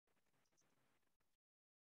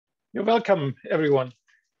You're welcome, everyone.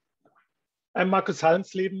 I'm Markus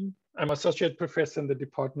Halmsleben. I'm Associate Professor in the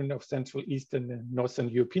Department of Central, Eastern and Northern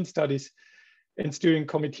European Studies and Steering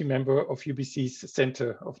Committee member of UBC's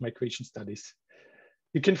Centre of Migration Studies.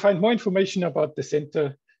 You can find more information about the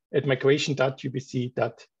Centre at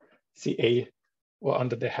migration.ubc.ca or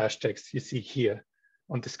under the hashtags you see here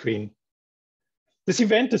on the screen. This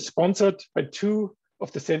event is sponsored by two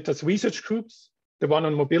of the Centre's research groups, the one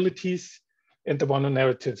on mobilities and the one on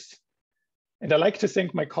narratives. And I'd like to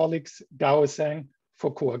thank my colleagues Gao Zhang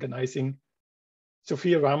for co-organizing,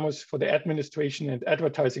 Sophia Ramos for the administration and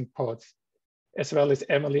advertising parts, as well as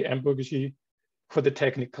Emily Amburgi for the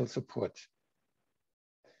technical support.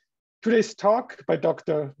 Today's talk by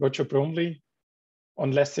Dr. Roger Bromley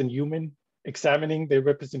on Less Than Human, examining the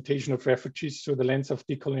representation of refugees through the lens of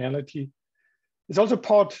decoloniality, is also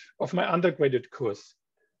part of my undergraduate course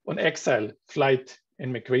on exile, flight,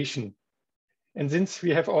 and migration. And since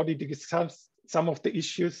we have already discussed some of the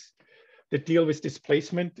issues that deal with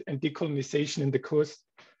displacement and decolonization in the course,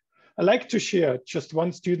 I'd like to share just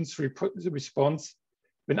one student's response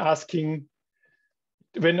when I asked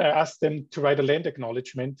them to write a land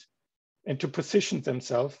acknowledgement and to position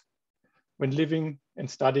themselves when living and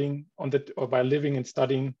studying on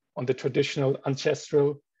the traditional,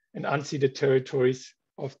 ancestral, and unceded territories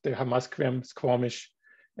of the Hamasquam, Squamish,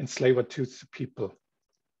 and Tsleil-Waututh people.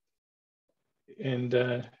 And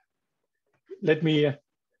let me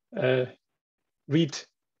read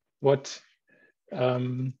what,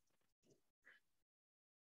 one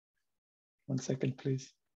second,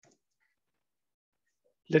 please.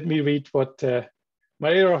 Let me read what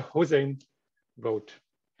Maria Hossein wrote.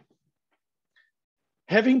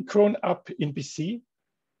 Having grown up in BC,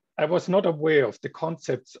 I was not aware of the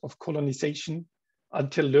concepts of colonization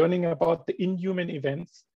until learning about the inhuman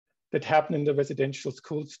events that happen in the residential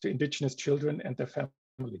schools to Indigenous children and their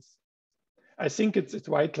families. I think it's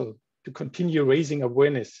vital to continue raising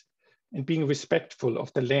awareness and being respectful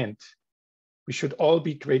of the land we should all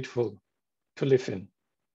be grateful to live in.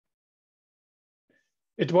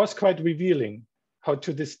 It was quite revealing how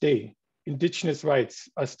to this day, Indigenous rights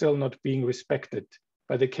are still not being respected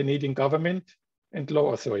by the Canadian government and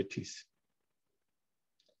law authorities.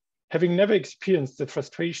 Having never experienced the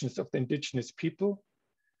frustrations of the Indigenous people,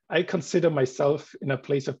 I consider myself in a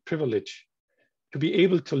place of privilege to be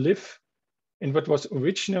able to live in what was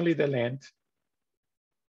originally their land.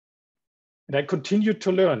 And I continue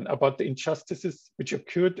to learn about the injustices which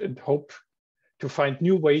occurred and hope to find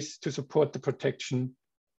new ways to support the protection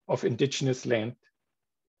of Indigenous land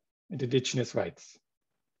and Indigenous rights.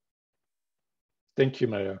 Thank you,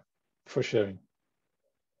 Maria, for sharing.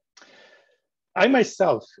 I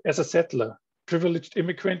myself, as a settler, privileged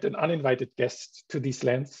immigrant and uninvited guest to these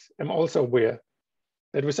lands, am also aware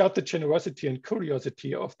that without the generosity and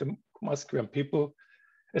curiosity of the Musqueam people,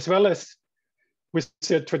 as well as with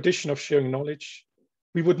their tradition of sharing knowledge,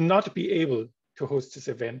 we would not be able to host this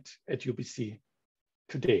event at UBC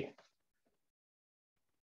today.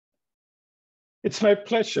 It's my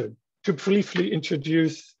pleasure to briefly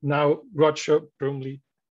introduce now Roger Bromley,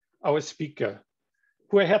 our speaker,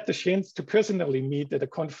 who I had the chance to personally meet at a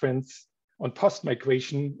conference on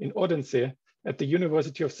post-migration in Odense at the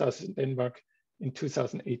University of Southern Denmark in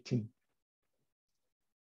 2018.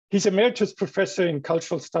 He's emeritus professor in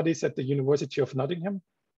cultural studies at the University of Nottingham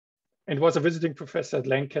and was a visiting professor at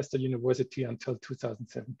Lancaster University until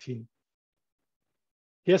 2017.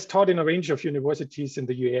 He has taught in a range of universities in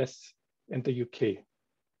the US and the UK.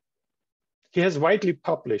 He has widely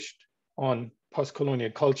published on post-colonial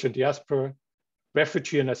culture and diaspora,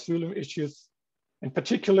 refugee and asylum issues, and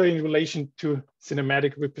particularly in relation to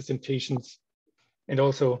cinematic representations and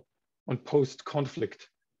also on post-conflict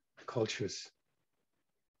cultures.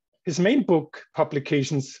 His main book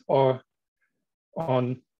publications are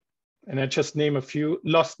on, and I just name a few,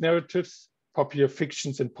 Lost Narratives, Popular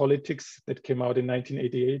Fictions and Politics, that came out in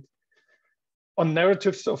 1988, on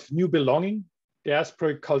Narratives of New Belonging,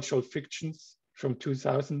 Diasporic Cultural Fictions from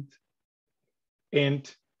 2000,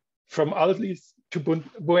 and From Alice to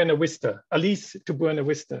Buena Vista,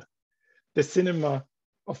 The Cinema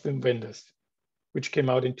of Inventors, which came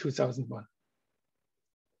out in 2001.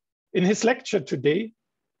 In his lecture today,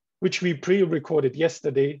 which we pre-recorded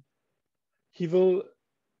yesterday, he will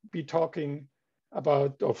be talking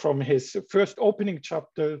about, or from his first opening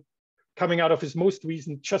chapter, coming out of his most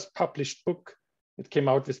recent, just published book. It came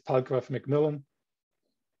out with Palgrave Macmillan.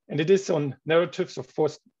 And it is on narratives of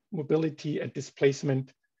forced mobility and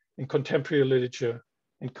displacement in contemporary literature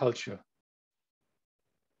and culture.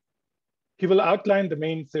 He will outline the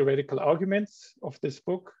main theoretical arguments of this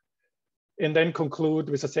book and then conclude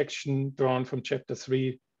with a section drawn from chapter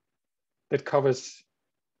 3 that covers,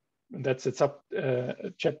 and that's its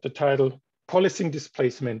chapter title, Policing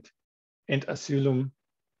Displacement and Asylum,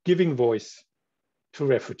 Giving Voice to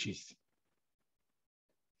Refugees.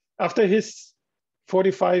 After his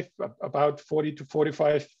about 40 to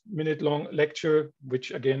 45 minute long lecture,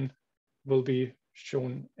 which again will be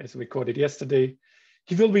shown as recorded yesterday,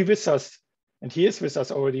 he will be with us, and he is with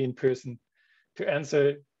us already in person, to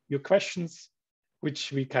answer your questions,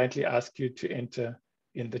 which we kindly ask you to enter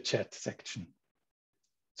in the chat section.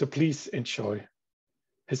 So please enjoy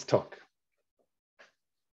his talk.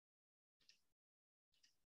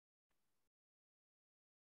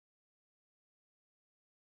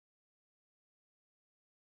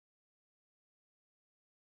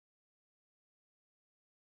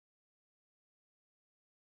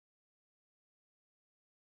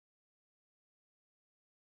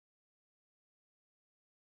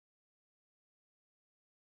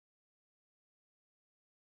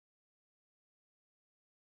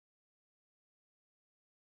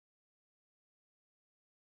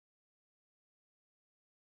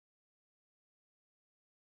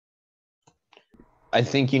 I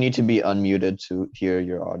think you need to be unmuted to hear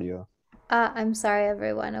your audio. I'm sorry,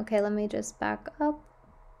 everyone. Okay, let me just back up.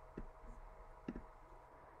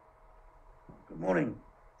 Good morning.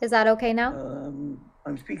 Is that okay now?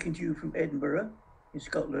 I'm speaking to you from Edinburgh in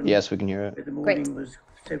Scotland. Yes, we can hear it. The morning was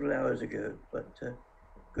several hours ago, but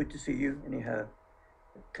good to see you anyhow.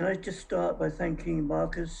 Can I just start by thanking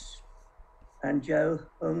Marcus and Zhao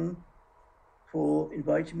Heng for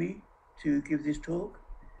inviting me to give this talk,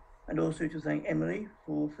 and also to thank Emily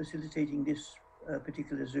for facilitating this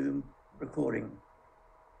particular Zoom recording.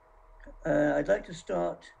 I'd like to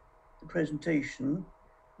start the presentation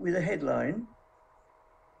with a headline,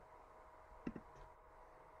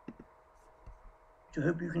 which I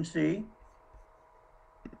hope you can see,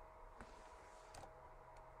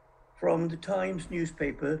 from the Times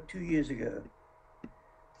newspaper 2 years ago.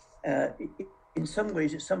 In some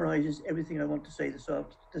ways, it summarizes everything I want to say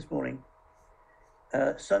this morning.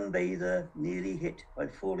 Sunbather nearly hit by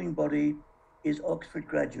falling body is Oxford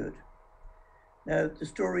graduate. Now, the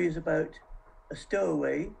story is about a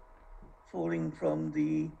stowaway falling from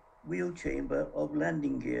the wheel chamber of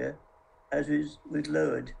landing gear as it was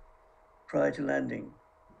lowered prior to landing.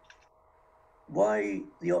 Why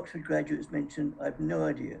the Oxford graduate is mentioned, I have no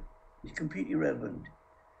idea. It's completely irrelevant.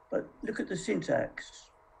 But look at the syntax.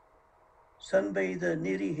 Sunbather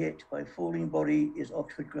nearly hit by falling body is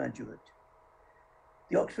Oxford graduate.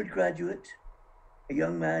 The Oxford graduate, a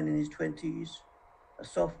young man in his 20s, a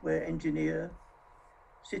software engineer,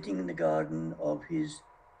 sitting in the garden of his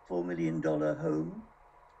 $4 million home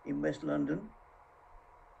in West London,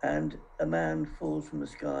 and a man falls from the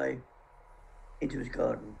sky into his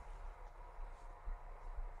garden.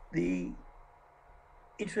 The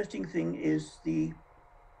interesting thing is the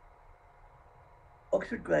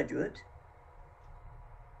Oxford graduate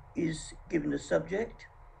is given a subject,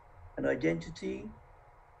 an identity,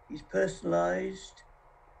 he's personalized,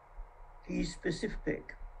 he's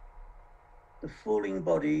specific. The falling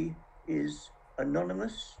body is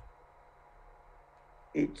anonymous,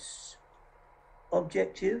 it's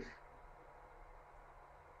objective,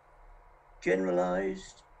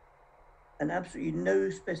 generalized, and absolutely no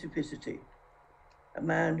specificity. A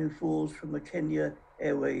man who falls from a Kenya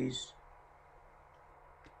Airways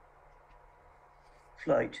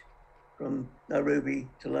flight from Nairobi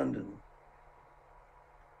to London.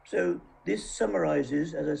 So this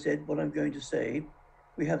summarizes, as I said, what I'm going to say.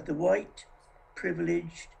 We have the white,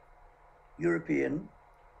 privileged European,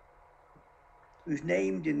 who's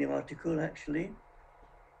named in the article actually,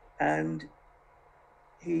 and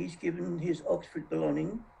he's given his Oxford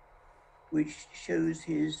belonging, which shows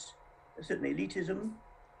his certain elitism,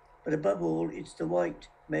 but above all, it's the white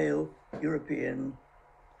male European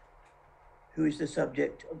who is the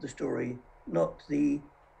subject of the story, not the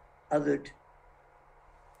othered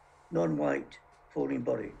non-white falling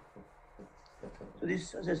body. So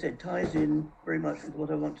this, as I said, ties in very much with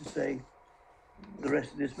what I want to say the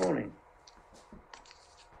rest of this morning.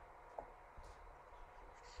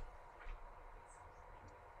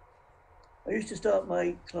 I used to start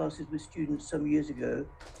my classes with students some years ago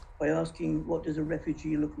by asking, what does a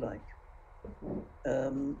refugee look like?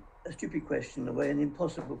 A stupid question, in a way, an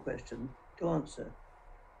impossible question to answer.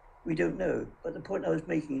 We don't know, but the point I was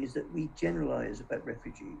making is that we generalize about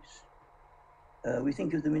refugees. We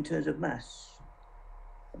think of them in terms of mass,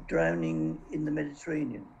 drowning in the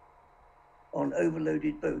Mediterranean, on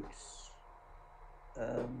overloaded boats,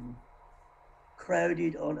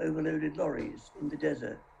 crowded on overloaded lorries in the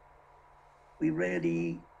desert. We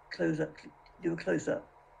rarely do a close-up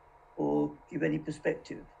or give any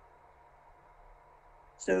perspective.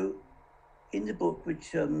 So in the book,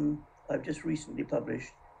 which I've just recently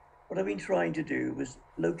published, what I've been trying to do was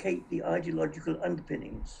locate the ideological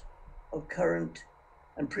underpinnings of current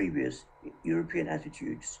and previous European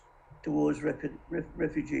attitudes towards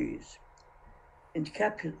refugees,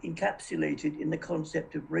 encapsulated in the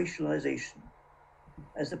concept of racialization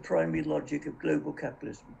as the primary logic of global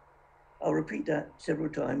capitalism. I'll repeat that several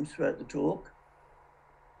times throughout the talk.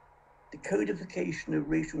 The codification of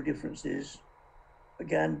racial differences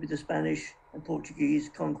began with the Spanish and Portuguese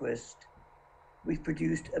conquest, which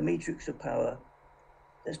produced a matrix of power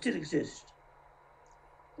that still exists.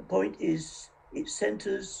 The point is, it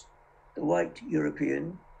centers the white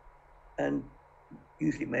European, and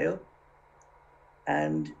usually male,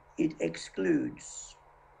 and it excludes.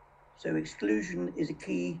 So exclusion is a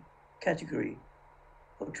key category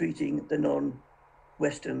for treating the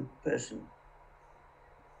non-Western person.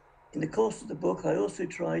 In the course of the book, I also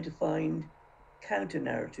try to find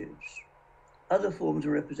counter-narratives, other forms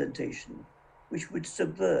of representation, which would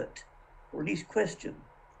subvert, or at least question,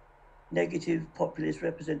 negative populist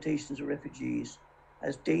representations of refugees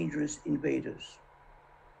as dangerous invaders.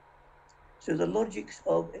 So the logics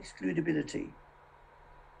of excludability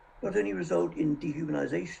not only result in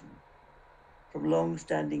dehumanization from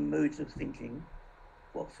long-standing modes of thinking,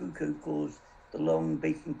 what Foucault calls the long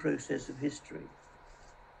baking process of history,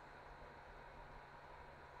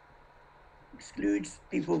 excludes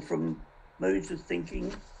people from modes of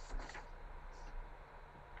thinking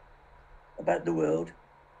about the world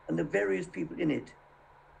and the various people in it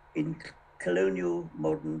in colonial,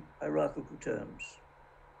 modern, hierarchical terms.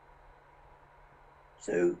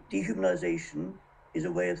 So dehumanization is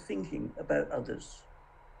a way of thinking about others.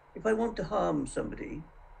 If I want to harm somebody,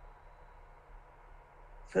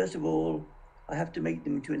 first of all, I have to make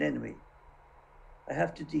them into an enemy. I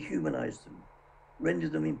have to dehumanize them, render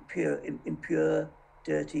them impure,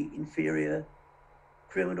 dirty, inferior,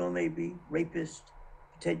 criminal maybe, rapist,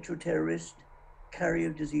 potential terrorist, carrier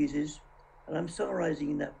of diseases. And I'm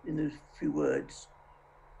summarizing in those few words,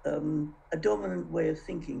 a dominant way of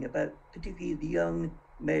thinking about particularly the young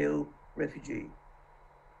male refugee.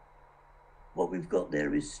 What we've got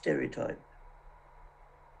there is stereotype.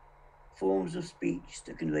 Forms of speech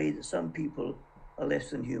that convey that some people are less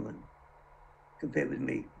than human compared with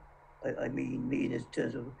me. I mean me in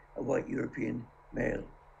terms of a white European male.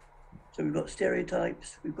 So we've got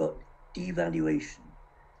stereotypes, we've got devaluation.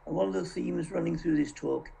 And one of the themes running through this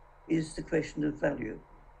talk is the question of value.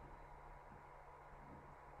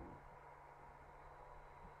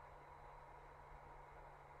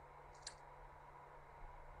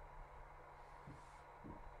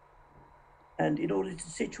 And in order to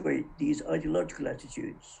situate these ideological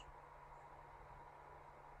attitudes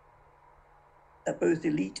at both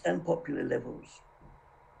elite and popular levels,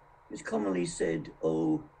 it's commonly said,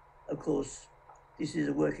 oh, of course, this is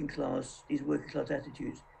a working class, these working class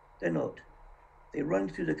attitudes. They're not. They run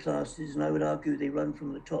through the classes, and I would argue they run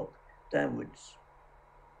from the top downwards.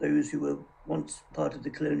 Those who were once part of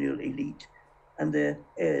the colonial elite and their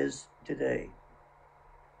heirs today.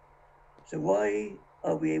 So why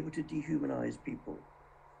are we able to dehumanize people?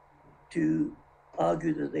 To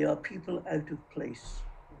argue that they are people out of place.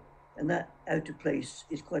 And that out of place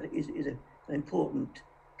is an important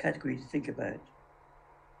category to think about.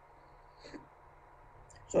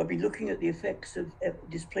 So I've been looking at the effects of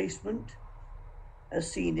displacement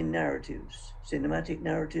as seen in narratives, cinematic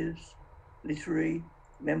narratives, literary,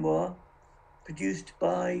 memoir, produced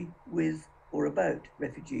by, with, or about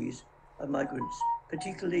refugees and migrants,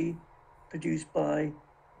 particularly produced by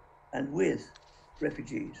and with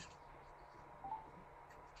refugees.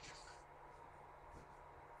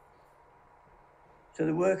 So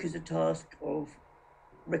the work is a task of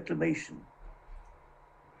reclamation,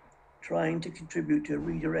 trying to contribute to a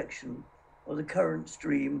redirection of the current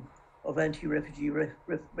stream of anti-refugee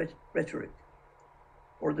rhetoric,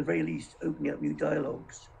 or at the very least, opening up new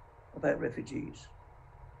dialogues about refugees.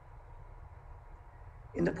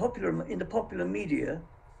 In the popular media,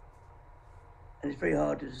 and it's very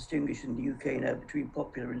hard to distinguish in the UK now between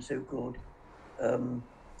popular and so-called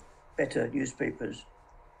better newspapers.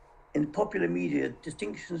 In popular media,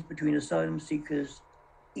 distinctions between asylum seekers,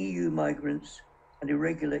 EU migrants, and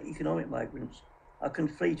irregular economic migrants are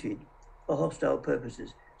conflated for hostile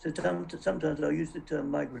purposes. So sometimes I'll use the term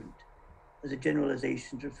migrant as a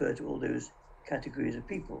generalization to refer to all those categories of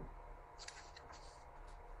people.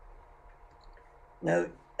 Now,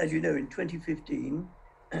 as you know, in 2015,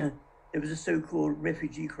 there was a so-called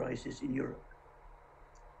refugee crisis in Europe.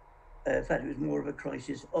 In fact, it was more of a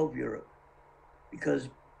crisis of Europe, because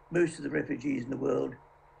most of the refugees in the world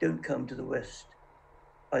don't come to the West.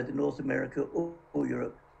 either North America or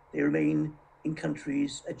Europe. They remain in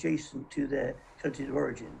countries adjacent to their countries of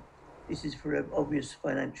origin. This is for obvious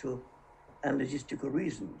financial and logistical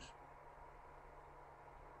reasons.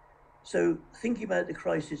 So thinking about the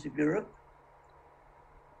crisis of Europe,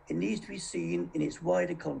 it needs to be seen in its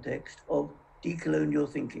wider context of decolonial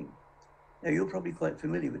thinking. Now, you're probably quite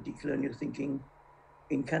familiar with decolonial thinking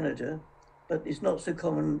in Canada, but it's not so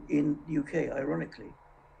common in the UK, ironically,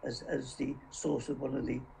 as the source of one of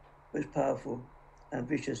the most powerful and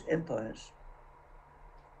vicious empires.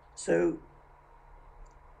 So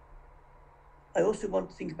I also want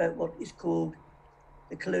to think about what is called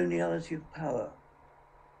the coloniality of power.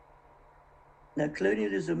 Now,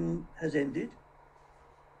 colonialism has ended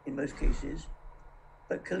in most cases,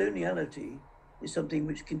 but coloniality is something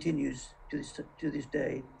which continues to this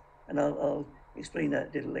day, and I'll explain that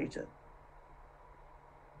a little later.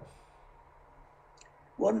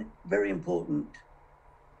 One very important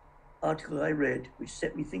article I read, which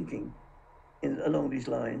set me thinking along these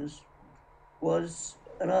lines, was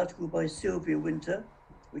an article by Sylvia Winter,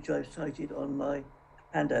 which I've cited on my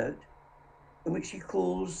handout, in which she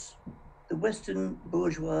calls the Western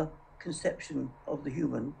bourgeois conception of the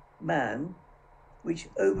human, man, which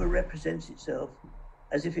over-represents itself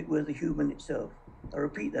as if it were the human itself. I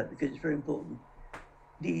repeat that because it's very important.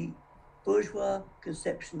 The bourgeois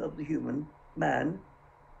conception of the human, man,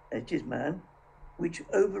 and it is man, which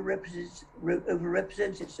over-represents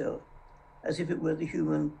itself as if it were the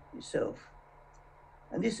human itself.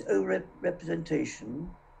 And this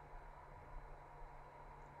over-representation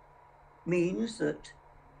means that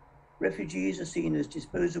refugees are seen as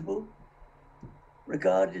disposable,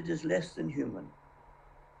 regarded as less than human.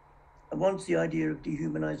 And once the idea of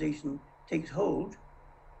dehumanization takes hold,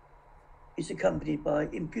 it's accompanied by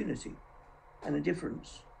impunity and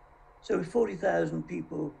indifference. So 40,000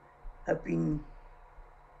 people have been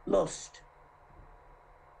lost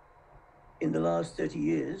in the last 30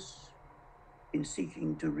 years in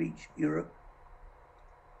seeking to reach Europe.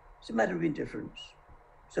 It's a matter of indifference.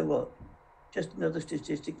 So what? Just another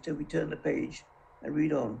statistic till we turn the page and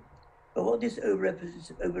read on. But what this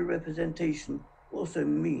over-representation also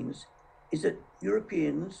means is that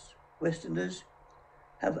Europeans, Westerners,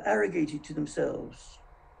 have arrogated to themselves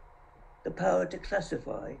the power to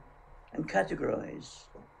classify and categorize,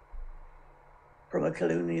 from a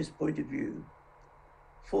colonialist point of view,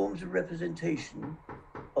 forms of representation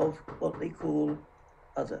of what they call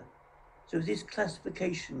other. So this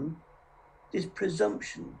classification, this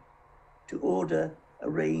presumption to order,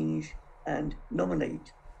 arrange, and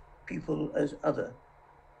nominate people as other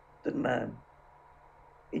than man.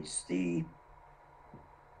 It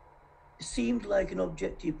seemed like an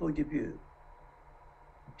objective point of view,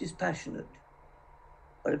 dispassionate,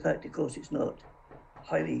 but in fact, of course, it's not,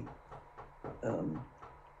 highly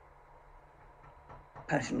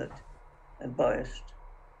passionate and biased.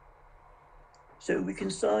 So we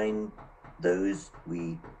consign those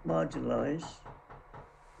we marginalize,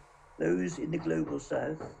 those in the global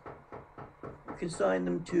south, we consign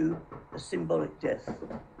them to a symbolic death.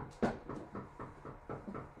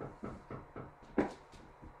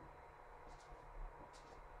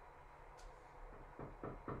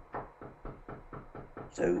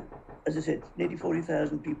 So, as I said, nearly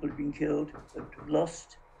 40,000 people have been killed,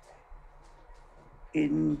 lost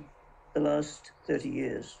in the last 30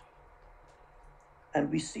 years.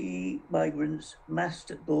 And we see migrants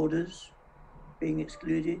massed at borders, being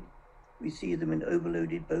excluded. We see them in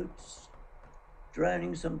overloaded boats,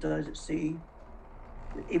 drowning sometimes at sea,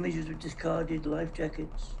 with images of discarded life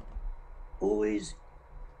jackets, always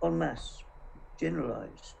en masse,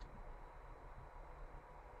 generalized.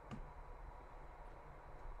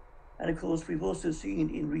 And of course, we've also seen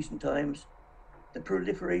in recent times the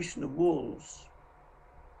proliferation of walls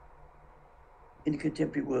in the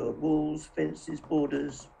contemporary world, walls, fences,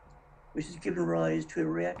 borders, which has given rise to a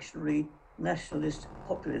reactionary nationalist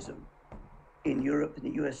populism in Europe, in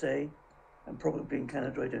the USA, and probably in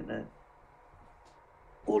Canada, I don't know.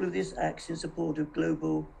 All of this acts in support of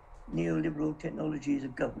global neoliberal technologies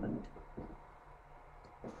of government.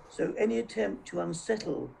 So any attempt to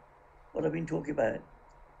unsettle what I've been talking about,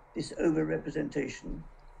 this over-representation,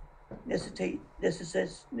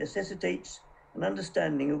 necessitates an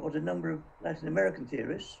understanding of what a number of Latin American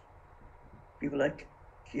theorists, people like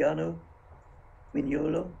Chiano,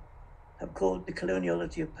 Mignolo, have called the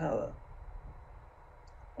coloniality of power.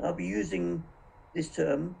 And I'll be using this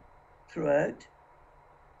term throughout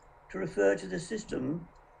to refer to the system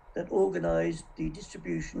that organized the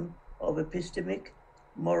distribution of epistemic,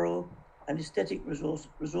 moral, and aesthetic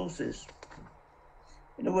resources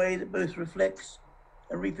in a way that both reflects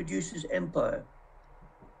and reproduces empire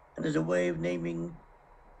and as a way of naming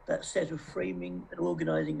that set of framing and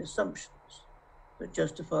organizing assumptions that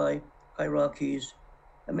justify hierarchies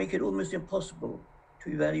and make it almost impossible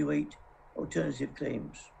to evaluate alternative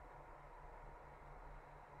claims.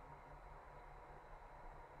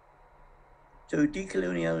 So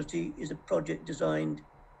decoloniality is a project designed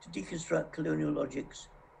to deconstruct colonial logics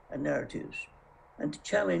and narratives and to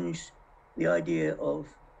challenge the idea of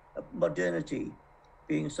modernity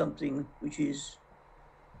being something which is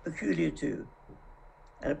peculiar to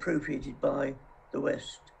and appropriated by the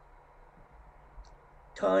West.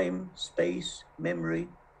 Time, space, memory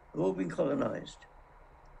have all been colonized,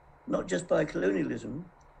 not just by colonialism,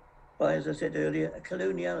 by, as I said earlier, a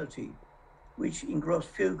coloniality, which in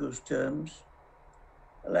Gross-Fiogel's terms,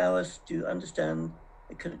 allow us to understand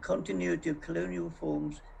the continuity of colonial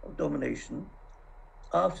forms of domination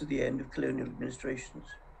after the end of colonial administrations,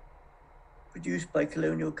 produced by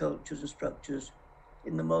colonial cultures and structures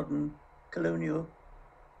in the modern colonial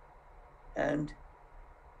and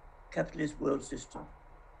capitalist world system.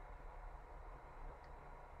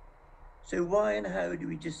 So why and how do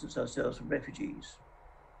we distance ourselves from refugees?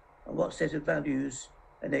 And what set of values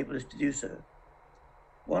enable us to do so?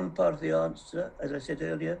 One part of the answer, as I said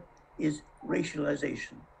earlier, is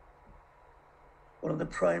racialization, one of the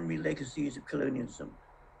primary legacies of colonialism.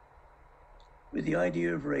 With the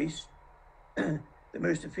idea of race, the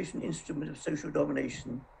most efficient instrument of social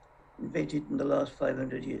domination invented in the last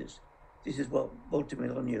 500 years. This is what Walter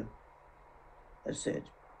Melonio has said.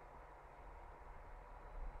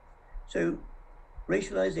 So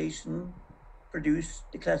racialization produced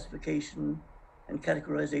the classification and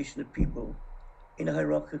categorization of people in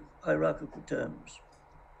hierarchical terms,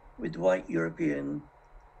 with the white European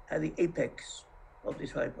at the apex of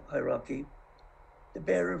this hierarchy, the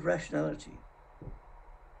bearer of rationality,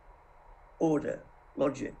 order,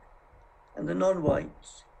 logic, and the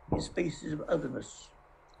non-whites in spaces of otherness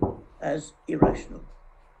as irrational,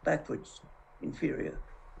 backwards, inferior.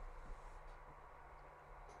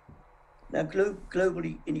 Now, global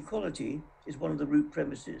inequality is one of the root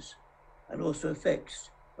premises and also effects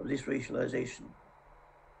of this racialization,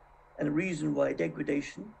 and a reason why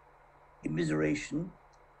degradation, immiseration,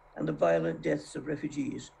 and the violent deaths of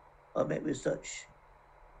refugees are met with such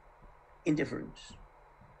indifference.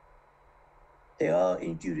 They are,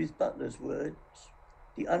 in Judith Butler's words,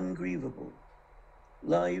 the ungrievable,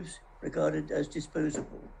 lives regarded as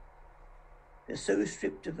disposable. They're so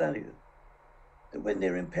stripped of value that when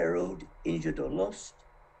they're imperiled, injured, or lost,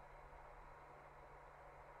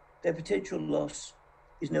 their potential loss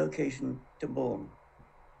is no occasion to mourn.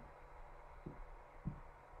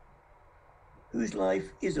 Whose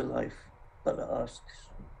life is a life, Butler asks,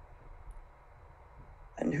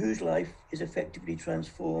 and whose life is effectively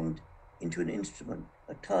transformed into an instrument,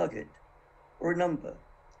 a target, or a number,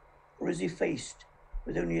 or is effaced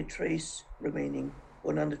with only a trace remaining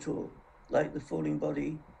or none at all, like the falling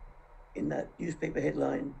body in that newspaper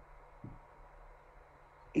headline,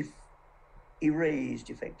 if erased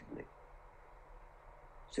effectively.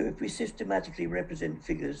 So if we systematically represent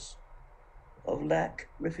figures of lack,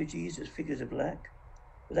 refugees as figures of lack,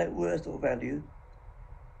 without worth or value,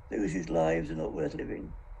 those whose lives are not worth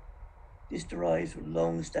living, this derives from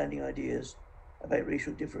long-standing ideas about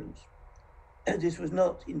racial difference. And this was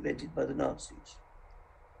not invented by the Nazis,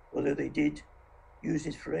 although they did use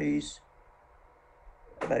this phrase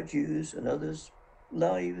about Jews and others,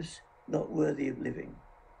 lives not worthy of living,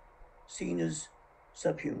 seen as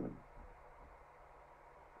subhuman.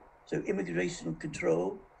 So immigration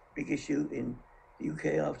control, big issue in the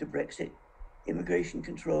UK after Brexit, immigration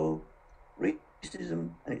control,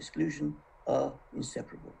 racism and exclusion are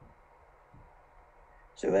inseparable.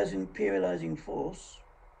 So as imperializing force,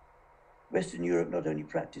 Western Europe not only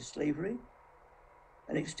practiced slavery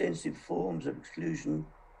and extensive forms of exclusion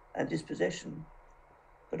and dispossession,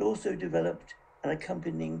 but also developed an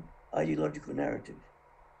accompanying ideological narrative,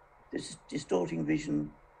 this distorting vision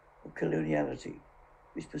of coloniality,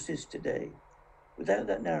 which persists today. Without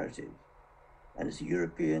that narrative, and it's a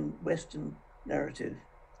European Western narrative,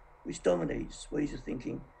 which dominates ways of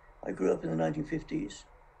thinking. I grew up in the 1950s,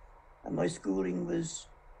 and my schooling was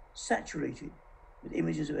saturated with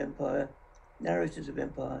images of empire, narratives of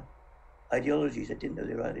empire, ideologies. I didn't know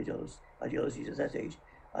they were ideologies at that age,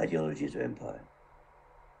 ideologies of empire.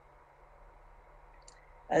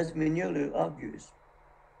 As Mignolo argues,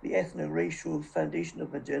 the ethno-racial foundation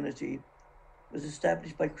of modernity was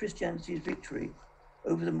established by Christianity's victory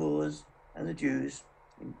over the Moors and the Jews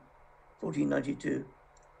in 1492,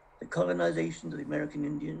 the colonization of the American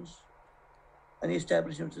Indians, and the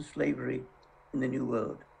establishment of slavery in the New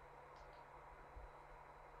World.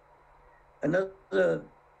 Another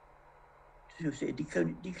to say,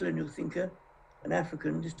 decolonial thinker, an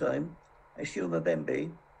African this time, Achille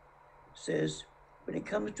Mbembe, says, when it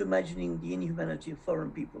comes to imagining the inhumanity of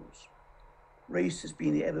foreign peoples, race has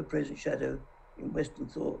been the ever-present shadow in Western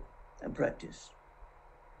thought and practice.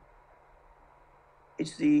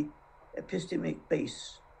 It's the epistemic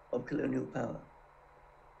base of colonial power.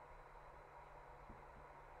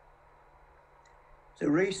 So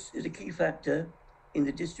race is a key factor in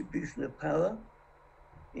the distribution of power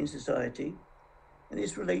in society, and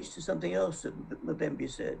this relates to something else that Mbembe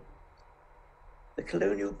said. The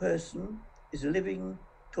colonial person is a living,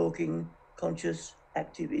 talking, conscious,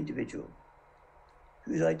 active individual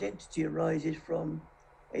whose identity arises from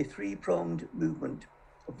a three-pronged movement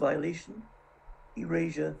of violation,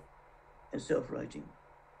 erasure, and self-writing.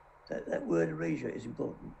 That word erasure is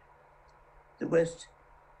important. The West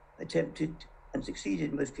attempted and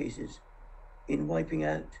succeeded in most cases in wiping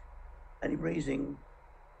out and erasing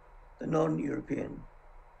the non-European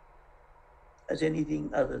as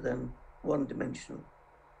anything other than one-dimensional.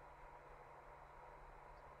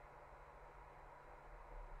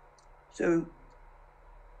 So,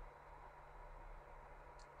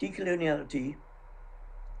 decoloniality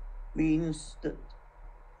means that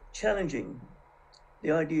challenging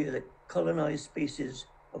the idea that colonized spaces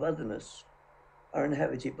of otherness are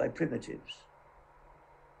inhabited by primitives.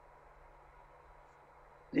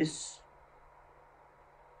 This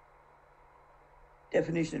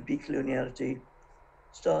definition of decoloniality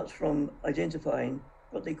starts from identifying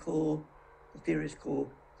what the theorists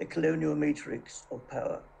call the colonial matrix of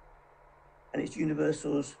power and its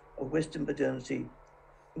universals of Western modernity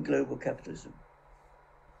and global capitalism.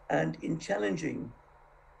 And in challenging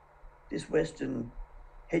this Western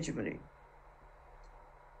hegemony,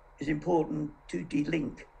 it's important to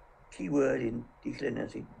delink, key word in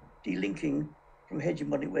decoloniality, delinking from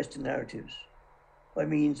hegemonic Western narratives by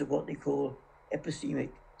means of what they call epistemic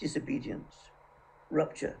disobedience,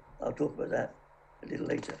 rupture. I'll talk about that a little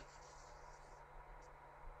later.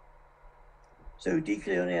 So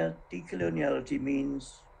decoloniality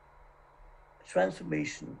means a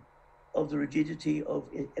transformation of the rigidity of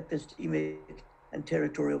epistemic and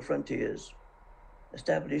territorial frontiers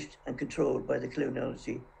established and controlled by the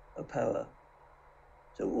coloniality of power.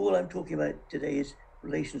 So all I'm talking about today is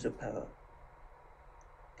relations of power.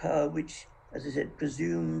 Power which, as I said,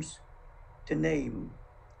 presumes to name,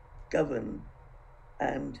 govern,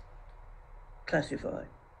 and classify.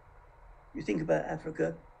 You think about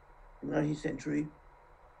Africa in the 19th century,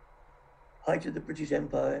 height of the British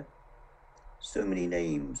Empire, so many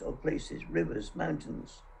names of places, rivers,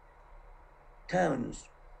 mountains, towns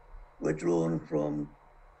were drawn from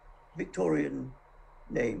Victorian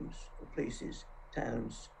names of places,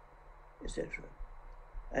 towns, etc.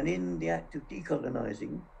 And in the act of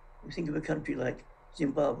decolonizing, we think of a country like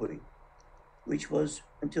Zimbabwe, which was,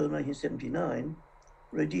 until 1979,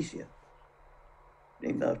 Rhodesia,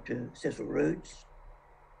 named after Cecil Rhodes,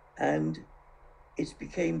 and it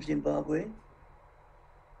became Zimbabwe.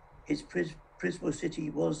 Its principal city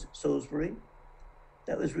was Salisbury.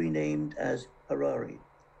 That was renamed as Harare.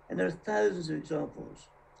 And there are thousands of examples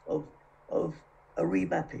of a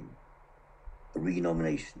remapping, a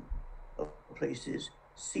renomination of places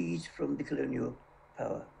seized from the colonial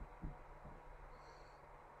power.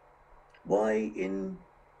 Why in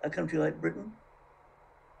a country like Britain,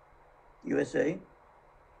 USA,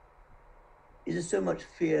 is there so much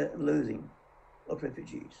fear and loathing of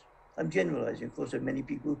refugees? I'm generalizing, of course. There are many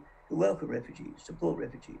people who welcome refugees, support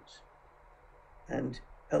refugees, and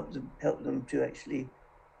help them to actually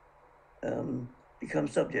become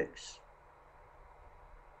subjects.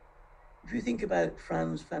 If you think about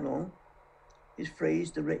Frantz Fanon, his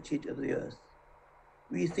phrase, the wretched of the earth,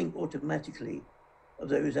 we think automatically of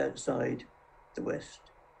those outside the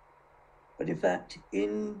West. But in fact,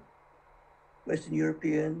 in Western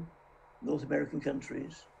European, North American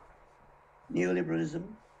countries, neoliberalism,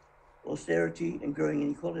 austerity, and growing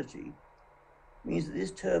inequality means that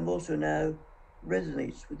this term also now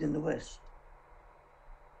resonates within the West.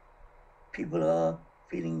 People are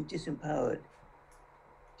feeling disempowered,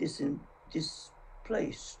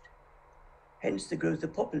 displaced, hence the growth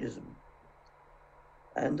of populism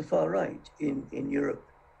and the far right in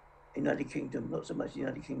Europe, United Kingdom, not so much the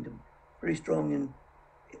United Kingdom, very strong in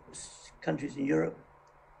countries in Europe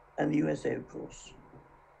and the USA, of course,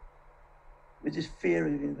 with this fear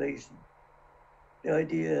of invasion. The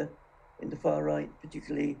idea in the far right,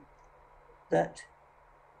 particularly, that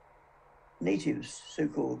natives,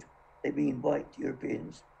 so-called, they being white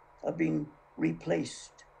Europeans, are being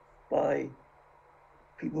replaced by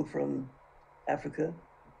people from Africa,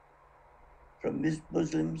 from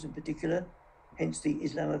Muslims in particular, hence the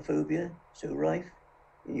Islamophobia so rife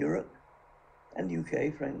in Europe and the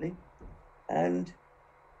UK, frankly. And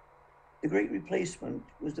The Great Replacement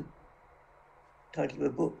was the title of a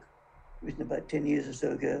book written about 10 years or so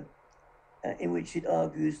ago, in which it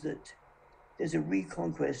argues that there's a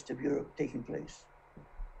reconquest of Europe taking place.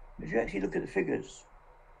 If you actually look at the figures,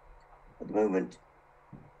 at the moment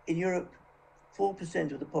in Europe,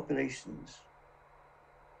 4% of the populations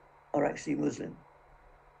are actually Muslim.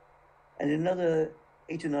 And in another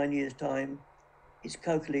 8 or 9 years' time, it's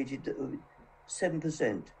calculated that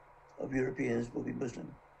 7% of Europeans will be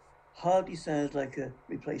Muslim. Hardly sounds like a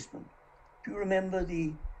replacement. Do you remember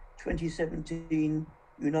the 2017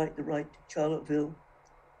 Unite the Right Charlottesville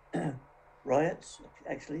riots,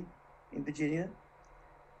 actually, in Virginia?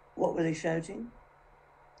 What were they shouting?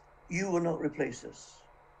 You will not replace us.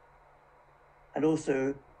 And also,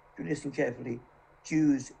 if you listen carefully,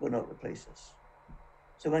 Jews will not replace us.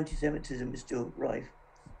 So anti-Semitism is still rife,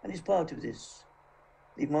 and it's part of this.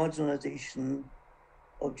 The marginalization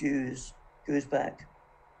of Jews goes back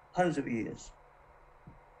hundreds of years.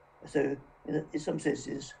 So in some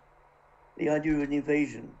senses, the idea of an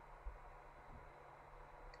invasion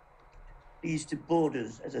leads to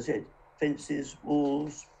borders, as I said, fences,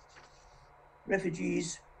 walls.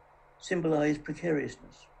 Refugees symbolize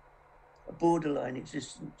precariousness, a borderline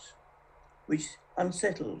existence, which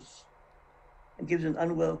unsettles and gives an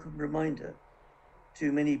unwelcome reminder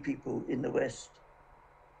to many people in the West,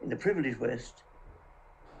 in the privileged West,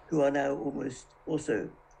 who are now almost also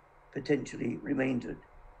potentially remaindered.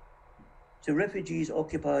 So refugees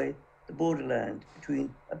occupy the borderland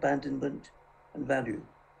between abandonment and value,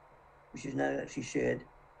 which is now actually shared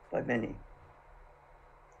by many.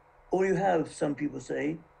 All you have, some people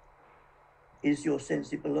say, is your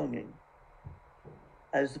sense of belonging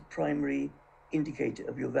as the primary indicator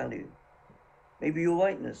of your value. Maybe your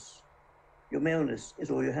whiteness, your maleness is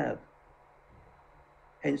all you have.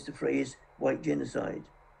 Hence the phrase white genocide,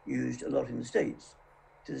 used a lot in the States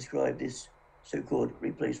to describe this so-called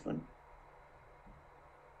replacement.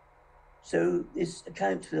 So this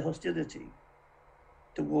accounts for the hostility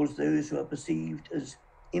towards those who are perceived as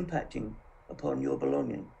impacting upon your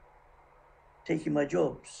belonging, taking my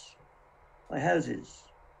jobs, my houses,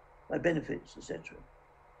 my benefits, etc.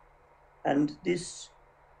 And this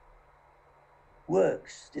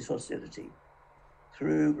works, this hostility,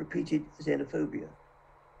 through repeated xenophobia,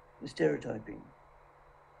 the stereotyping,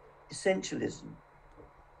 essentialism,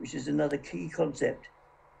 which is another key concept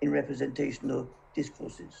in representational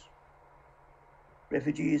discourses.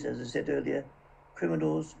 Refugees, as I said earlier,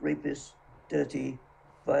 criminals, rapists, dirty,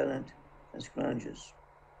 violent, and scroungers.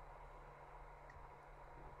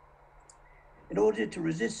 In order to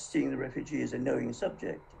resist seeing the refugee as a knowing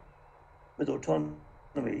subject with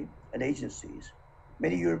autonomy and agencies,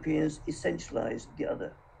 many Europeans essentialize the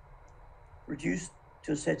other, reduced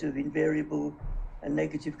to a set of invariable and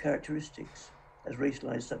negative characteristics as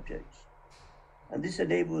racialized subjects. And this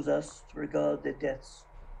enables us to regard their deaths,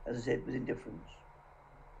 as I said, with indifference,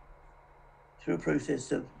 through a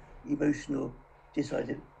process of emotional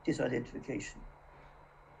disidentification.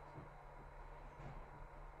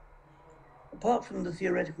 Apart from the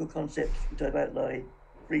theoretical concepts which I've outlined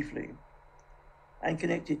briefly and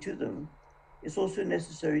connected to them, it's also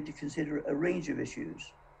necessary to consider a range of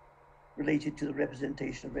issues related to the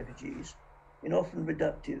representation of refugees in often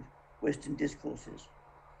reductive Western discourses,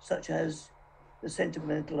 such as the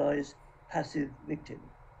sentimentalized passive victim,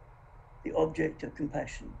 the object of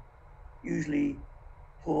compassion, usually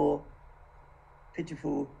poor,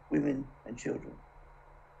 pitiful women and children.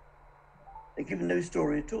 They're given no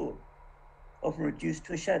story at all, often reduced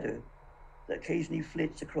to a shadow that occasionally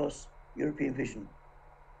flits across European vision.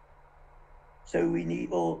 So we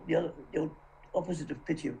need, the opposite of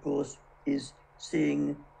pity, of course, is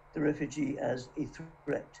seeing the refugee as a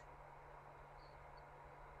threat.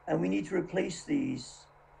 And we need to replace these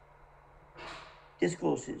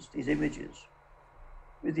discourses, these images,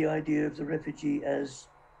 with the idea of the refugee as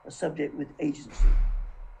a subject with agency,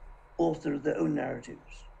 author of their own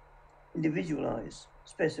narratives, individualized,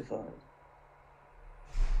 specified,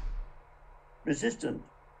 resistant,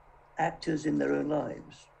 actors in their own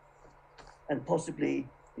lives, and possibly,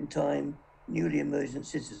 in time, newly emergent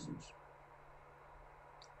citizens.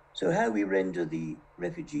 So how we render the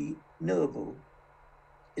refugee knowable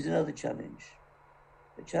is another challenge,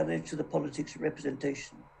 a challenge to the politics of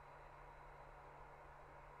representation.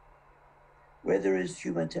 Where there is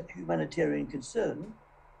humanitarian concern,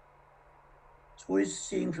 it's always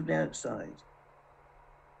seen from the outside,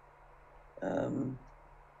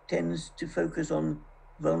 tends to focus on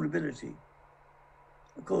vulnerability.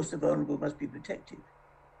 Of course, the vulnerable must be protected,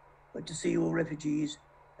 But to see all refugees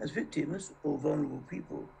as victims or vulnerable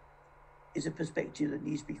people is a perspective that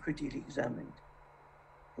needs to be critically examined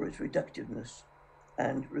for its reductiveness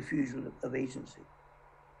and refusal of agency.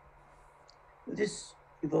 This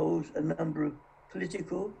involves a number of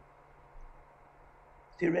political,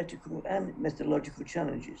 theoretical, and methodological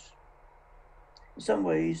challenges. In some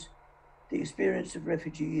ways, the experience of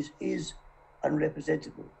refugees is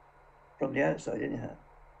unrepresentable, from the outside anyhow.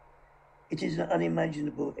 It is an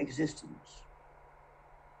unimaginable existence,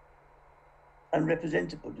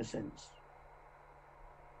 unrepresentable in a sense.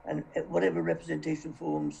 And whatever representation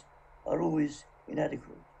forms are always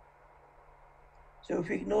inadequate. So if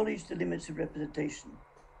we acknowledge the limits of representation,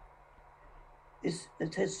 this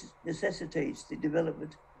necessitates the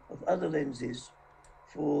development of other lenses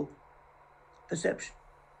for perception,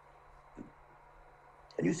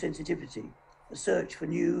 a new sensitivity, a search for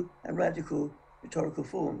new and radical rhetorical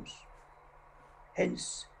forms.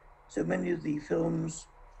 Hence, so many of the films,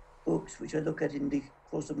 books, which I look at in the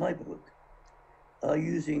course of my book, are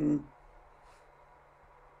using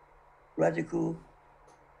radical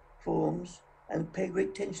forms and pay great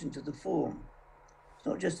attention to the form. It's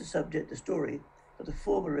not just the subject, the story, but the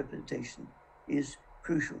form of representation is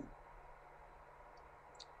crucial.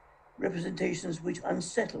 Representations which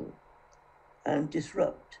unsettle and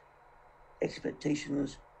disrupt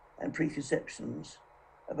expectations and preconceptions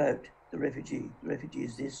about the refugee. The refugee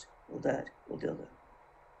is this or that or the other.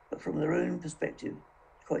 But from their own perspective,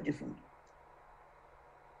 it's quite different.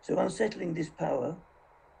 So unsettling this power,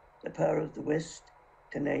 the power of the West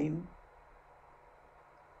to name,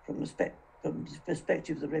 from the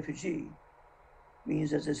perspective of the refugee,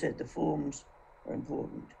 means, as I said, the forms are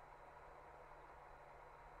important.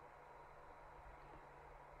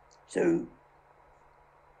 So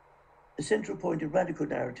the central point of radical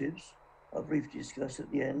narratives, I'll briefly discuss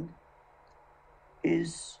at the end,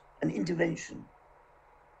 is an intervention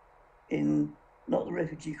in not the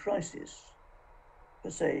refugee crisis per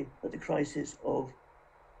se, but the crisis of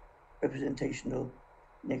representational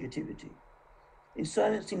negativity. In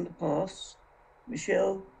Silencing the Past,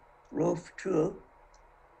 Michel Rolfe-Truot,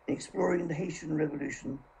 in exploring the Haitian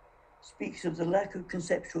Revolution, speaks of the lack of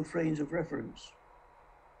conceptual frames of reference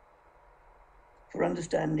for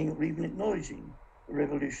understanding or even acknowledging the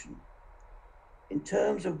revolution. In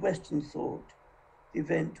terms of Western thought, the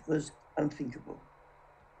event was unthinkable.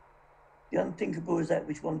 The unthinkable is that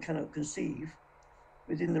which one cannot conceive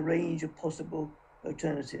within the range of possible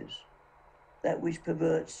alternatives, that which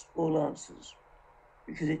perverts all answers,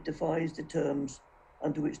 because it defies the terms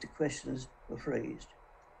under which the questions were phrased.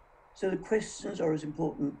 So the questions are as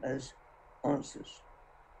important as answers.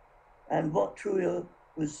 And what Truot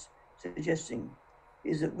was suggesting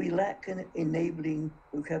is that we lack an enabling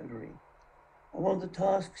vocabulary. And one of the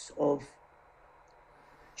tasks of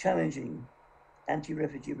challenging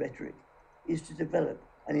anti-refugee rhetoric is to develop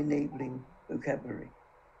an enabling vocabulary.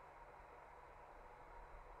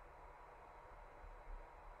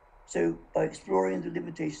 So by exploring the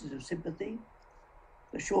limitations of sympathy,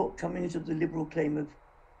 the shortcomings of the liberal claim of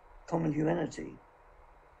common humanity,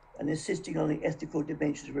 and insisting on the ethical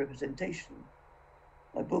dimensions of representation,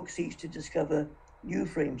 my book seeks to discover new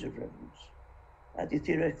frames of reference at the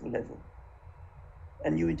theoretical level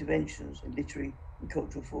and new interventions in literary and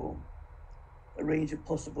cultural form, a range of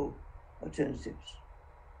possible alternatives.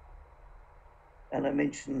 And I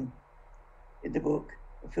mention in the book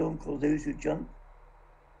a film called Those Who Jump,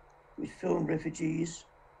 which filmed refugees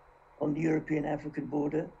on the European-African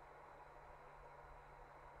border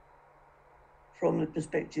from the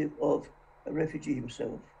perspective of a refugee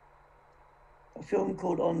himself. A film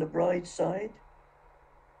called On the Bride's Side,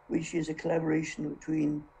 which is a collaboration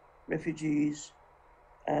between refugees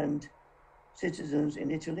and citizens in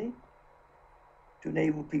Italy to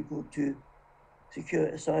enable people to secure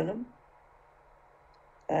asylum.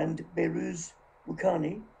 And Beirut's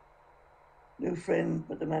Wukani, No Friend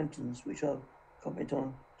But the Mountains, which I'll comment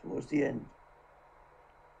on towards the end.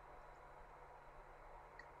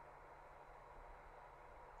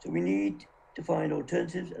 So we need to find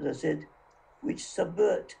alternatives, as I said, which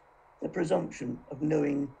subvert the presumption of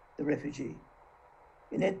knowing the refugee.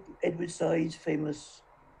 In Edward Said's famous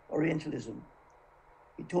Orientalism,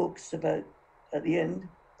 he talks about, at the end,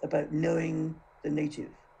 about knowing the native.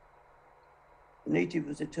 The native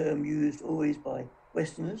was a term used always by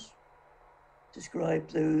Westerners to describe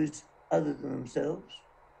those other than themselves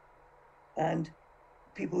and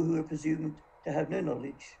people who are presumed to have no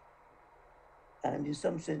knowledge. And in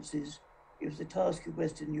some senses, it was the task of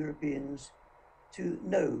Western Europeans to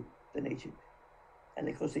know the native. And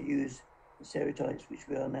of course, they use the stereotypes which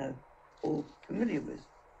we are now all familiar with.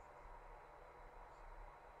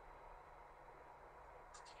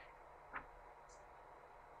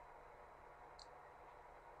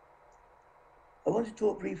 want to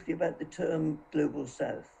talk briefly about the term Global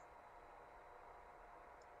South.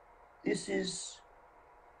 This is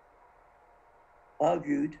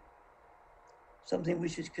argued something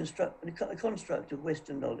which is a construct of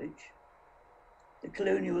Western knowledge. The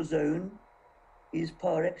colonial zone is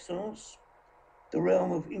par excellence the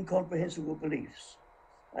realm of incomprehensible beliefs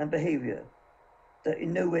and behavior that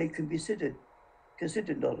in no way can be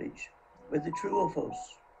considered knowledge, whether true or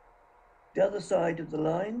false. The other side of the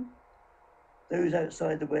line, those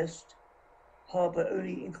outside the West, harbor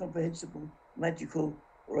only incomprehensible, magical,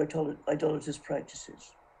 or idolatrous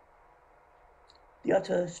practices. The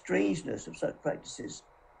utter strangeness of such practices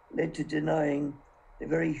led to denying the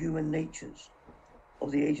very human natures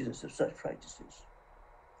of the agents of such practices.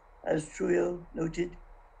 As Trujillo noted,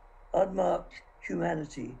 unmarked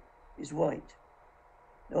humanity is white.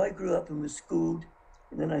 Now, I grew up and was schooled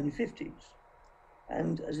in the 1950s.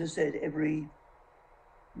 And as I said, every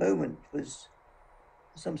moment was,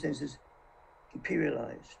 in some senses,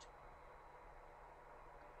 imperialized.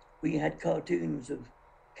 We had cartoons of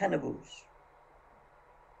cannibals,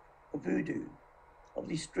 of voodoo, of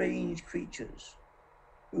these strange creatures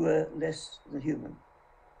who were less than human,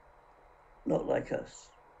 not like us.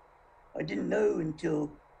 I didn't know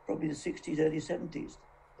until probably the 60s, early 70s,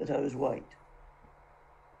 that I was white,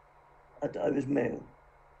 that I was male,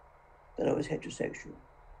 that I was heterosexual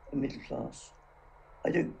and middle class. I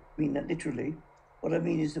don't mean that literally. What I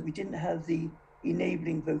mean is that we didn't have the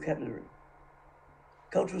enabling vocabulary.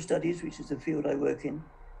 Cultural studies, which is the field I work in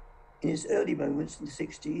its early moments in the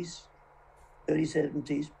 60s, early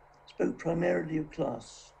 70s, spoke primarily of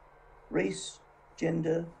class. Race,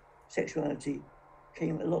 gender, sexuality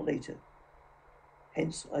came a lot later.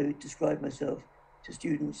 Hence, I would describe myself to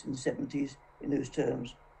students in the 70s in those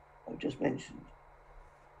terms I've just mentioned.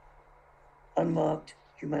 Unmarked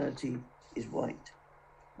humanity is white.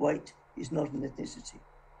 White is not an ethnicity.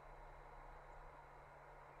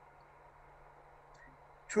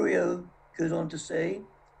 Trujillo goes on to say,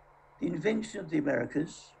 the invention of the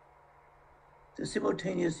Americas, the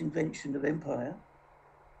simultaneous invention of empire,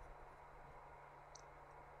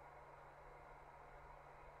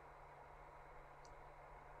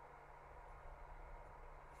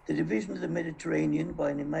 the division of the Mediterranean by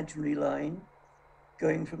an imaginary line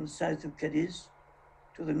going from the south of Cadiz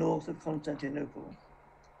to the north of Constantinople,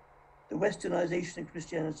 the westernization of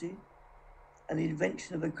Christianity, and the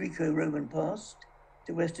invention of a Greco-Roman past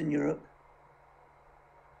to Western Europe.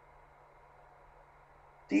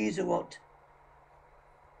 These are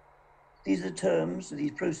the terms of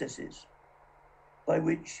these processes by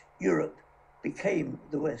which Europe became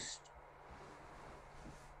the West.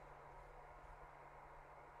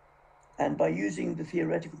 And by using the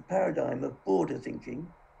theoretical paradigm of border thinking,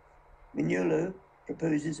 Mignolo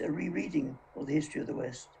proposes a rereading of the history of the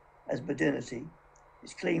West as modernity,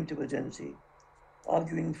 its claim to modernity,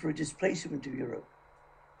 arguing for a displacement of Europe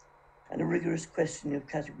and a rigorous questioning of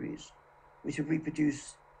categories which have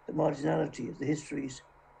reproduced the marginality of the histories,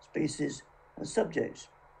 spaces, and subjects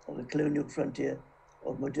of the colonial frontier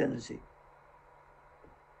of modernity.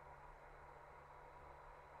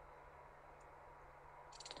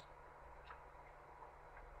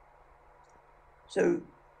 So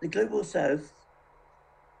the Global South,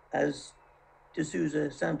 as de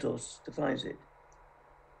Souza Santos defines it,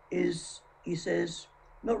 is, he says,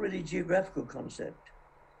 not really a geographical concept,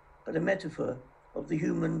 but a metaphor of the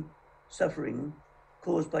human suffering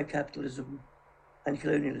caused by capitalism and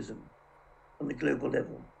colonialism on the global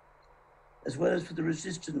level, as well as for the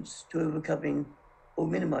resistance to overcoming or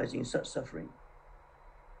minimizing such suffering.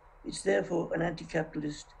 It's therefore an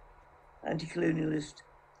anti-capitalist, anti-colonialist,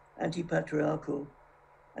 anti-patriarchal,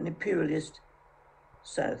 and imperialist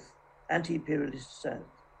South, anti-imperialist South.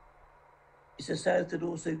 It's a South that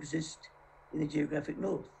also exists in the geographic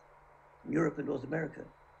North, in Europe and North America,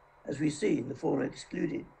 as we see in the former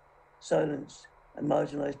excluded, silenced, and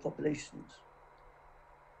marginalized populations.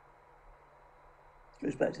 It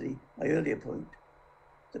goes back to my earlier point,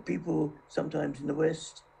 that people sometimes in the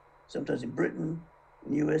West, sometimes in Britain,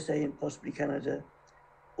 in the USA, and possibly Canada,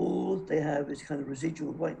 all they have is a kind of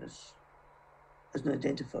residual whiteness as an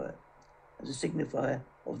identifier, as a signifier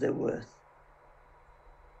of their worth.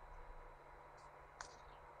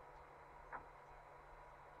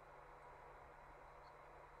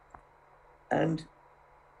 And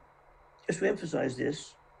just to emphasize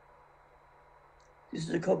this is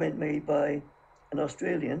a comment made by an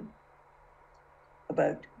Australian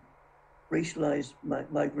about racialized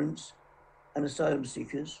migrants and asylum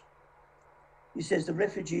seekers. He says the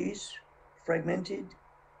refugees, fragmented,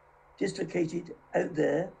 dislocated out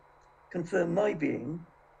there, confirm my being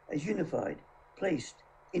as unified, placed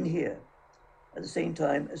in here, at the same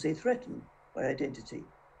time as they threaten by identity,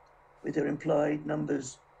 with their implied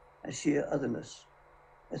numbers and sheer otherness.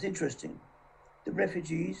 That's interesting. The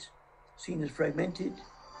refugees, seen as fragmented,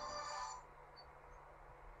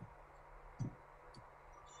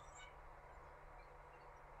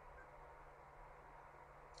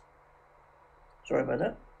 sorry about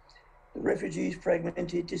that. The refugees,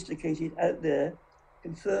 fragmented, dislocated, out there,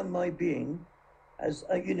 confirm my being as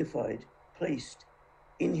a unified, placed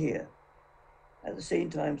in here, at the same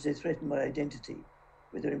time as they threaten my identity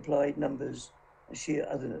with their implied numbers and sheer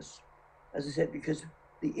otherness. As I said, because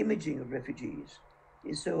the imaging of refugees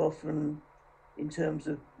is so often in terms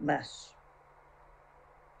of mass,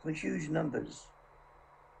 for huge numbers,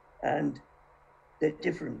 and their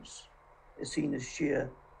difference is seen as sheer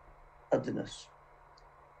otherness.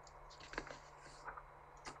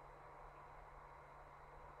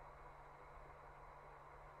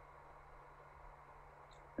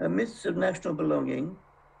 Myths of national belonging,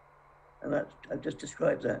 and I've just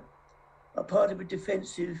described that, are part of a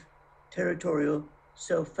defensive territorial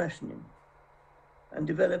self-fashioning and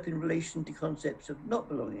develop in relation to concepts of not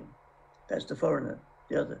belonging. That's the foreigner,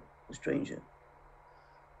 the other, the stranger.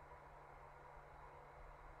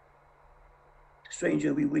 The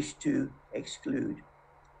stranger we wish to exclude.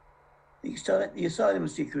 The asylum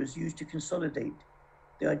seeker is used to consolidate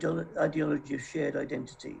the ideology of shared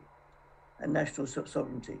identity and national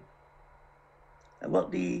sovereignty. And what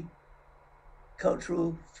the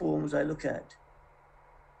cultural forms I look at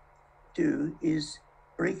do is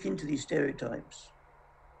break into these stereotypes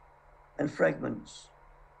and fragments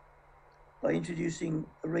by introducing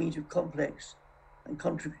a range of complex and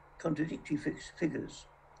contradictory figures,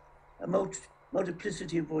 a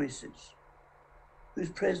multiplicity of voices, whose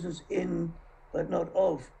presence in but not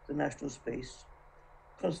of the national space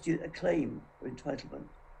constitute a claim or entitlement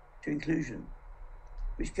to inclusion,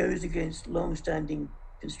 which goes against long-standing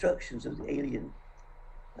constructions of the alien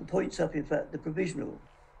and points up, in fact, the provisional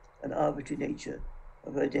and arbitrary nature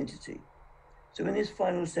of identity. So in this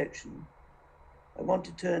final section, I want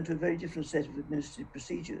to turn to a very different set of administrative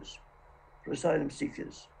procedures for asylum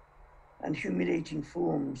seekers and humiliating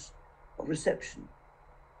forms of reception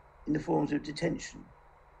in the forms of detention,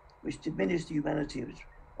 which diminish the humanity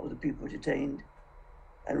of the people detained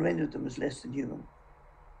and render them as less than human.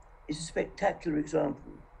 It's a spectacular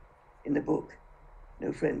example in the book,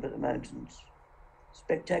 No Friend But the Mountains,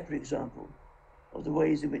 spectacular example of the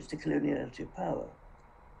ways in which the coloniality of power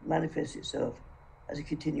manifests itself as a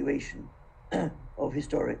continuation of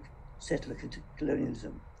historic settler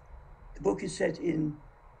colonialism. The book is set in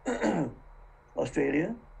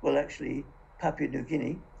Australia, well, actually Papua New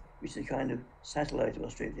Guinea, which is a kind of satellite of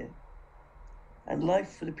Australia, and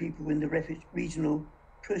life for the people in the regional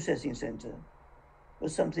processing centre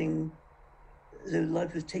was something, the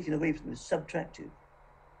life was taken away from them, subtractive,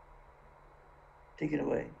 taken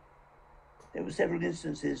away. There were several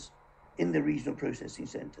instances in the regional processing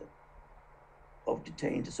centre of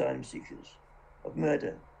detained asylum seekers, of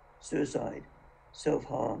murder, suicide,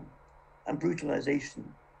 self-harm, and brutalisation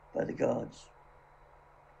by the guards.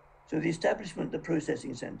 So the establishment of the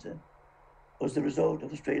processing centre was the result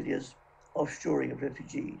of Australia's offshoring of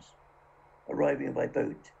refugees arriving by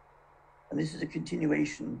boat. And this is a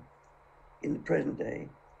continuation in the present day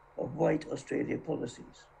of white Australia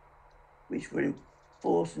policies, which were in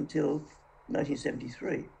force until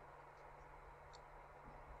 1973.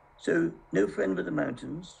 So, No Friend But the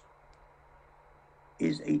Mountains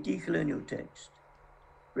is a decolonial text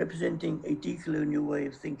representing a decolonial way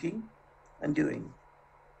of thinking and doing.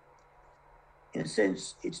 In a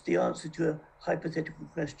sense, it's the answer to a hypothetical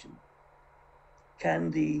question.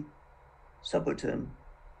 Can the subaltern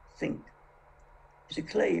think? It's a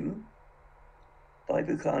claim by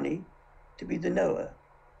Bucani to be the knower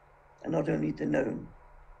and not only the known.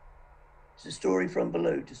 It's a story from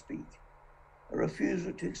below, to speak, a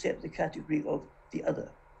refusal to accept the category of the other,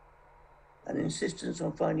 an insistence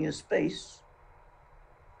on finding a space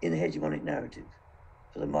in the hegemonic narrative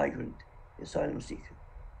for the migrant, the asylum seeker.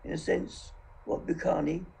 In a sense, what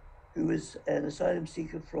Bucani, who was an asylum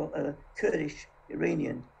seeker from a Kurdish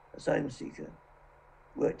Iranian asylum seeker,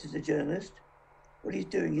 worked as a journalist, what he's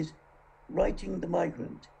doing is writing the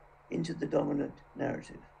migrant into the dominant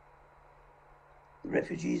narrative. The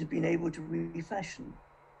refugees have been able to refashion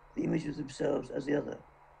the image of themselves as the other,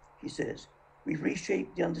 he says. We've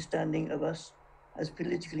reshaped the understanding of us as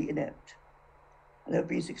politically inept and have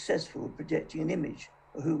been successful in projecting an image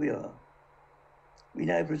of who we are. We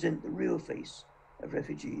now present the real face of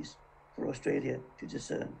refugees for Australia to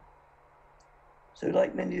discern. So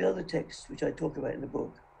like many other texts which I talk about in the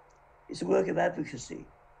book, it's a work of advocacy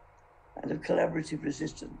and of collaborative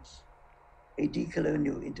resistance a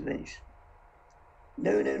decolonial intervention.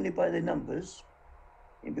 Known only by the numbers,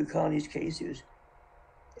 in Buchanan's case it was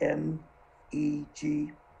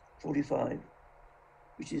MEG 45,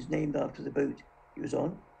 which is named after the boat he was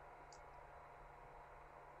on.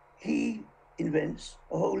 He invents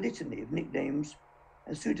a whole litany of nicknames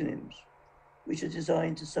and pseudonyms, which are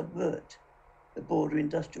designed to subvert the border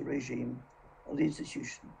industrial regime of the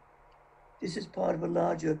institution. This is part of a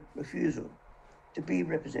larger refusal to be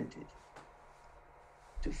represented,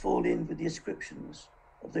 to fall in with the ascriptions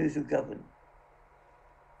of those who govern.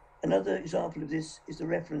 Another example of this is the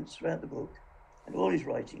reference throughout the book and all his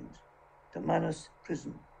writings to Manus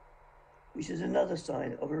prison, which is another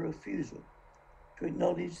sign of a refusal to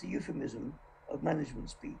acknowledge the euphemism of management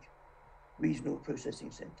speak, regional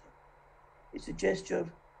processing centre. It's a gesture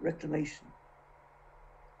of reclamation.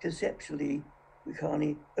 Conceptually,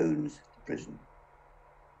 Buchanan owns the prison.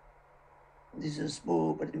 This is a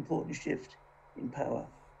small but important shift in power.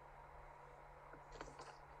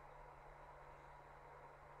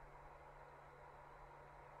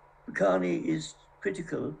 Buchanan is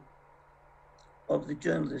critical of the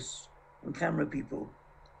journalists and camera people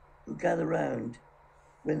who gather round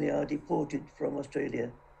when they are deported from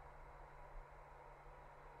Australia,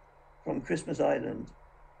 from Christmas Island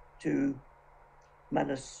to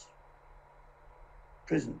Manus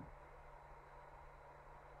prison.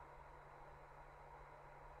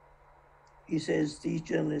 He says these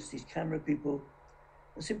journalists, these camera people,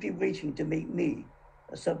 are simply waiting to make me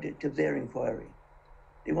a subject of their inquiry.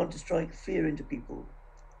 They want to strike fear into people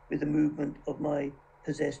with the movement of my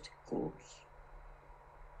possessed corpse.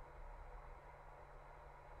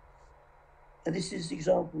 And this is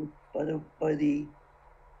example by the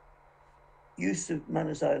use of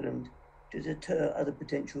Manus Island to deter other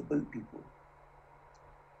potential boat people.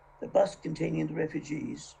 The bus containing the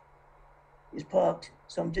refugees is parked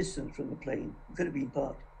some distance from the plane. It could have been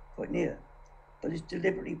parked quite near, but it's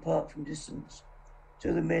deliberately parked from distance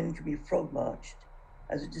so the men can be frog marched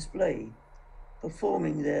as a display,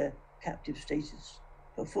 performing their captive status,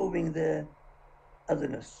 performing their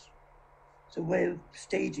otherness. It's a way of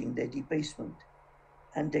staging their debasement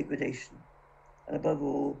and degradation, and above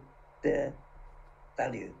all, their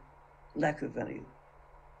value, lack of value.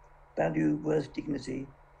 Value, worth, dignity,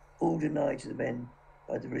 all denied to the men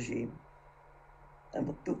by the regime. And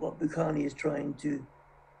what Buchanan is trying to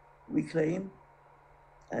reclaim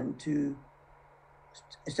and to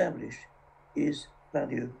establish is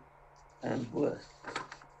value and worth.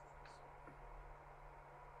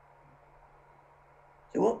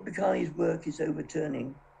 So what Buchanan's work is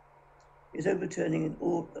overturning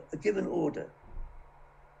a given order,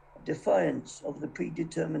 a defiance of the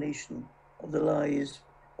predetermination of the lies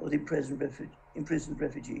of the imprisoned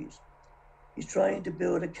refugees. He's trying to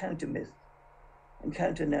build a counter myth and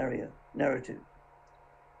counter narrative.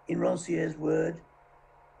 In Rancière's word,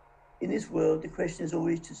 in this world, the question is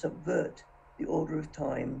always to subvert the order of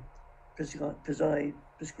time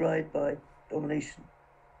prescribed by domination,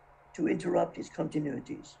 to interrupt its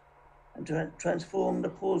continuities, and to transform the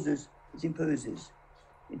pauses it imposes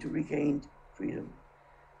into regained freedom.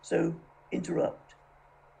 So interrupt,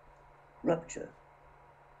 rupture,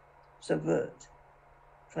 subvert,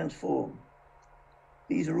 transform.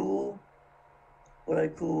 These are all what I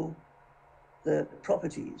call the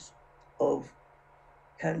properties of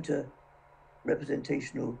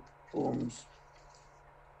counter-representational forms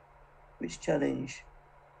which challenge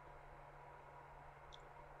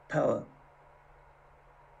power.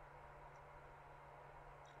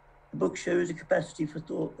 The book shows a capacity for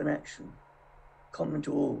thought and action, common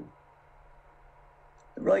to all.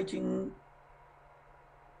 The writing,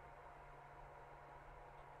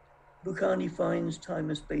 Buchanan finds time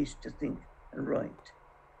and space to think and write.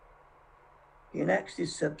 He enacts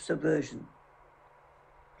this subversion,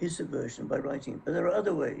 his subversion by writing, but there are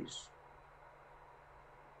other ways.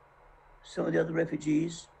 Some of the other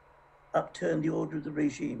refugees upturned the order of the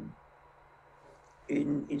regime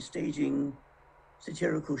in staging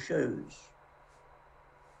satirical shows,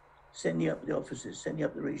 sending up the officers, sending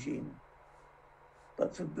up the regime.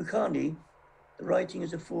 But for Buchanan, the writing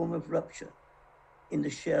is a form of rupture in the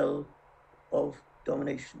shell of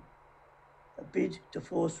domination, a bid to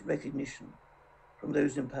force recognition from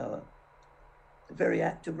those in power. The very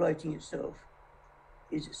act of writing itself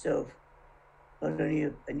is itself not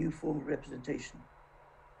only a new form of representation,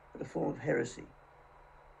 but a form of heresy.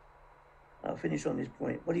 I'll finish on this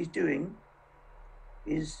point. What he's doing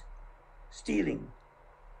is stealing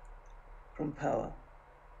from power,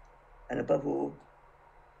 and above all,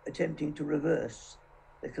 attempting to reverse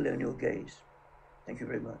the colonial gaze. Thank you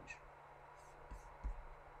very much.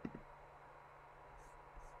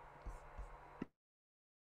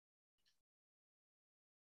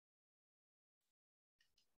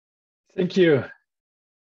 Thank you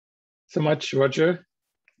so much, Roger,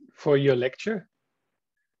 for your lecture.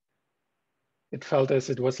 It felt as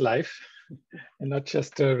it was live and not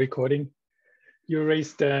just a recording. You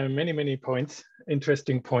raised many, many points,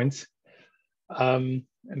 interesting points. And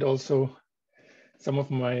also some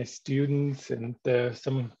of my students and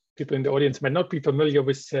some people in the audience might not be familiar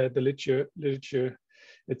with the literature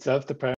itself, the